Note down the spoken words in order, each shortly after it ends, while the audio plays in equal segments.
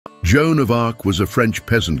Joan of Arc was a French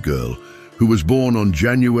peasant girl who was born on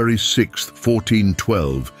January 6,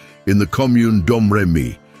 1412, in the commune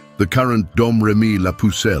Domrémy, the current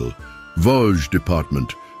Domrémy-la-Pucelle, Vosges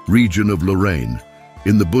department, region of Lorraine,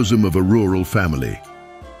 in the bosom of a rural family.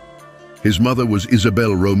 His mother was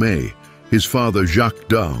Isabelle Romay, his father Jacques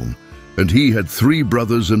d'Armes, and he had 3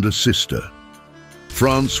 brothers and a sister.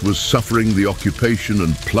 France was suffering the occupation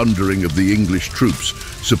and plundering of the English troops,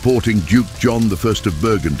 supporting Duke John I of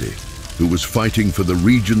Burgundy, who was fighting for the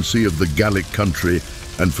regency of the Gallic country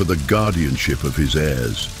and for the guardianship of his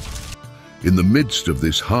heirs. In the midst of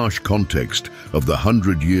this harsh context of the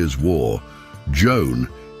 100 Years' War, Joan,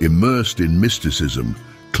 immersed in mysticism,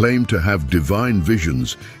 claimed to have divine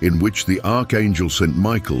visions in which the Archangel St.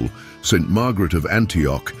 Michael, St. Margaret of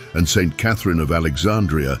Antioch, and St. Catherine of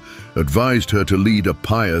Alexandria advised her to lead a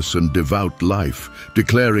pious and devout life,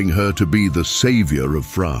 declaring her to be the savior of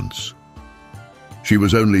France. She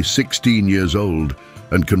was only 16 years old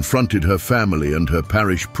and confronted her family and her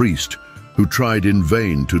parish priest, who tried in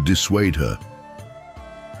vain to dissuade her.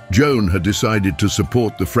 Joan had decided to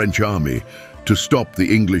support the French army to stop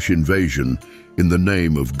the English invasion in the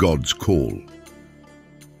name of God's call.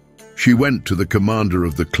 She went to the commander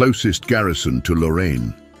of the closest garrison to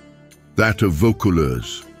Lorraine, that of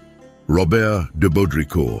Vaucouleurs, Robert de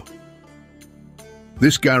Baudricourt.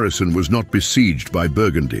 This garrison was not besieged by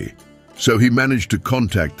Burgundy, so he managed to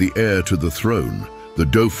contact the heir to the throne, the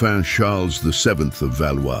Dauphin Charles VII of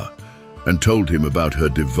Valois, and told him about her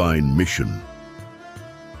divine mission.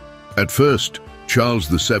 At first, Charles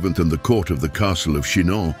VII and the court of the castle of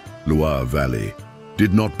Chinon, Loire Valley,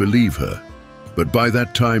 did not believe her, but by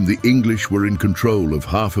that time the English were in control of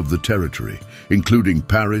half of the territory, including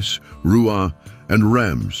Paris, Rouen, and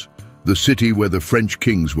Reims, the city where the French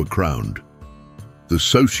kings were crowned. The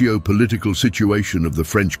socio-political situation of the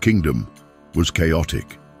French kingdom was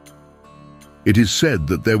chaotic. It is said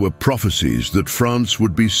that there were prophecies that France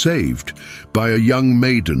would be saved by a young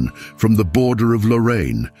maiden from the border of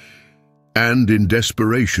Lorraine, and in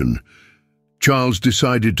desperation, Charles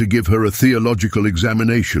decided to give her a theological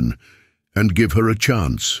examination and give her a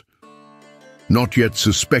chance, not yet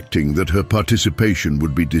suspecting that her participation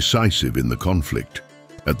would be decisive in the conflict.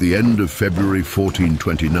 At the end of February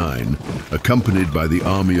 1429, accompanied by the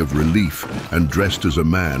army of relief and dressed as a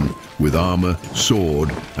man with armor,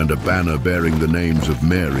 sword, and a banner bearing the names of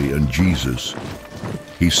Mary and Jesus,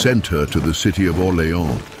 he sent her to the city of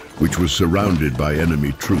Orléans, which was surrounded by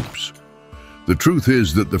enemy troops. The truth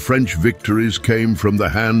is that the French victories came from the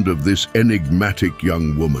hand of this enigmatic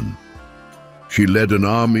young woman. She led an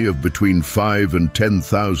army of between 5,000 and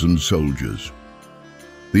 10,000 soldiers.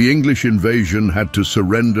 The English invasion had to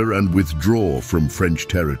surrender and withdraw from French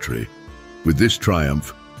territory. With this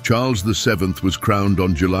triumph, Charles VII was crowned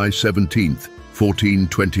on July 17,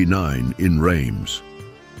 1429, in Reims.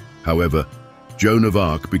 However, Joan of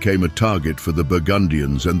Arc became a target for the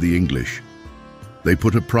Burgundians and the English. They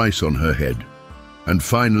put a price on her head, and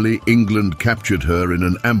finally England captured her in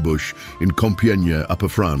an ambush in Compiègne, Upper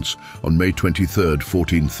France, on May 23,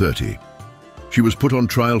 1430. She was put on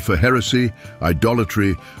trial for heresy,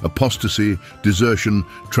 idolatry, apostasy, desertion,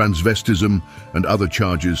 transvestism, and other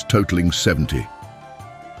charges totaling 70.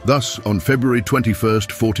 Thus, on February 21,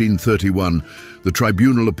 1431, the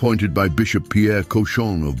tribunal appointed by Bishop Pierre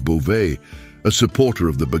Cauchon of Beauvais, a supporter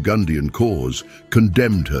of the Burgundian cause,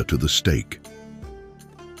 condemned her to the stake.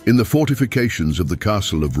 In the fortifications of the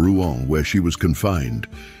castle of Rouen, where she was confined,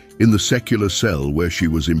 in the secular cell where she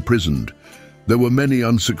was imprisoned, there were many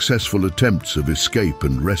unsuccessful attempts of escape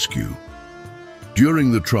and rescue.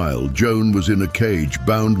 During the trial, Joan was in a cage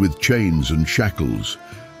bound with chains and shackles.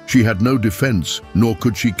 She had no defense, nor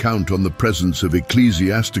could she count on the presence of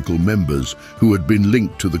ecclesiastical members who had been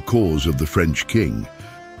linked to the cause of the French king.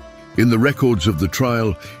 In the records of the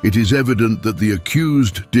trial, it is evident that the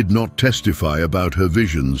accused did not testify about her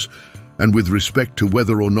visions, and with respect to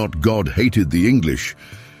whether or not God hated the English,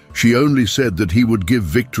 she only said that he would give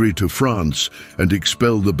victory to France and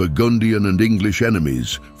expel the Burgundian and English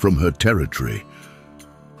enemies from her territory.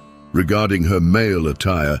 Regarding her male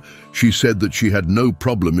attire, she said that she had no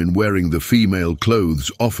problem in wearing the female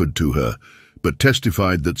clothes offered to her, but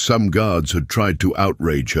testified that some guards had tried to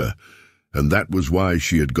outrage her, and that was why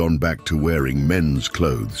she had gone back to wearing men's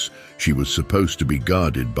clothes. She was supposed to be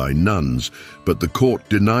guarded by nuns, but the court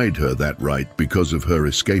denied her that right because of her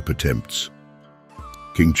escape attempts.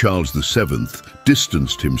 King Charles VII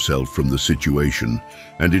distanced himself from the situation,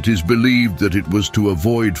 and it is believed that it was to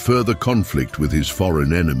avoid further conflict with his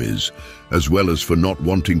foreign enemies, as well as for not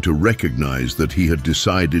wanting to recognize that he had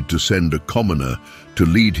decided to send a commoner to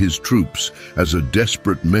lead his troops as a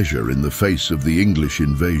desperate measure in the face of the English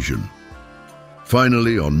invasion.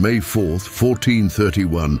 Finally, on May 4th,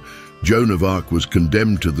 1431, Joan of Arc was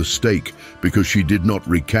condemned to the stake because she did not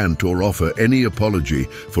recant or offer any apology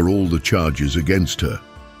for all the charges against her.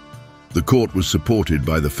 The court was supported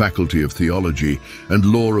by the Faculty of Theology and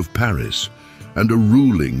Law of Paris, and a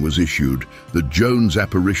ruling was issued that Joan's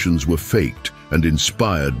apparitions were faked and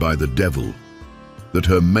inspired by the devil, that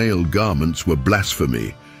her male garments were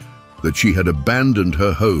blasphemy, that she had abandoned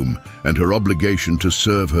her home and her obligation to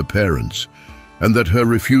serve her parents, and that her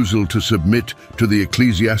refusal to submit to the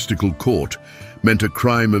ecclesiastical court meant a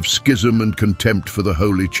crime of schism and contempt for the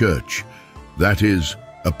Holy Church, that is,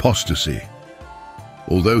 apostasy.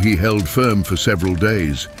 Although he held firm for several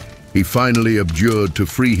days, he finally abjured to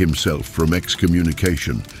free himself from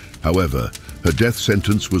excommunication. However, her death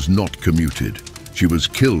sentence was not commuted. She was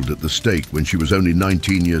killed at the stake when she was only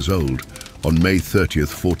 19 years old, on May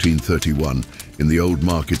 30th, 1431, in the Old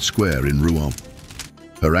Market Square in Rouen.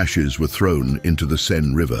 Her ashes were thrown into the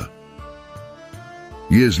Seine River.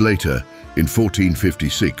 Years later, in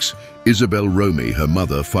 1456, Isabel Romee, her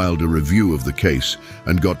mother, filed a review of the case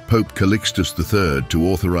and got Pope Calixtus III to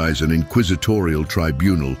authorize an inquisitorial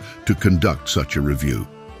tribunal to conduct such a review.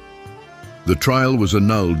 The trial was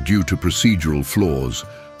annulled due to procedural flaws.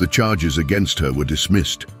 The charges against her were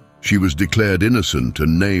dismissed. She was declared innocent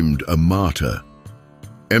and named a martyr.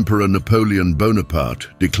 Emperor Napoleon Bonaparte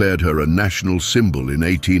declared her a national symbol in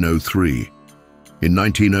 1803. In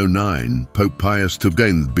 1909, Pope Pius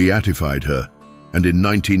X beatified her, and in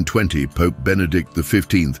 1920, Pope Benedict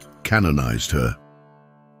XV canonized her.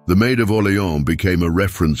 The Maid of Orléans became a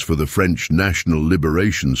reference for the French national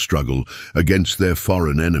liberation struggle against their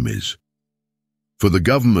foreign enemies. For the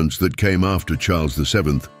governments that came after Charles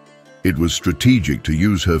VII, it was strategic to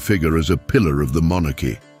use her figure as a pillar of the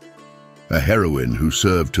monarchy, a heroine who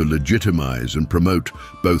served to legitimize and promote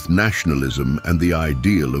both nationalism and the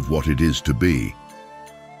ideal of what it is to be,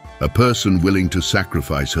 a person willing to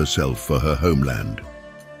sacrifice herself for her homeland.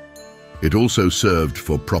 It also served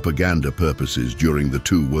for propaganda purposes during the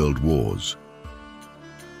two world wars.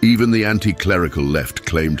 Even the anti-clerical left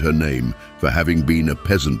claimed her name for having been a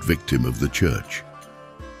peasant victim of the church.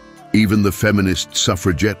 Even the feminist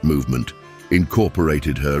suffragette movement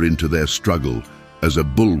incorporated her into their struggle as a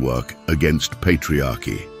bulwark against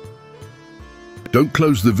patriarchy. Don't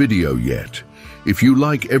close the video yet. If you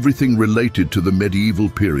like everything related to the medieval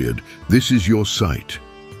period, this is your site.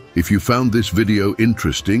 If you found this video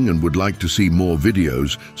interesting and would like to see more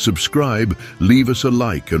videos, subscribe, leave us a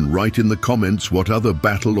like, and write in the comments what other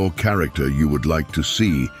battle or character you would like to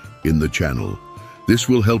see in the channel. This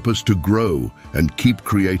will help us to grow and keep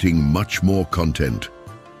creating much more content.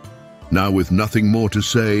 Now, with nothing more to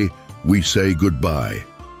say, we say goodbye.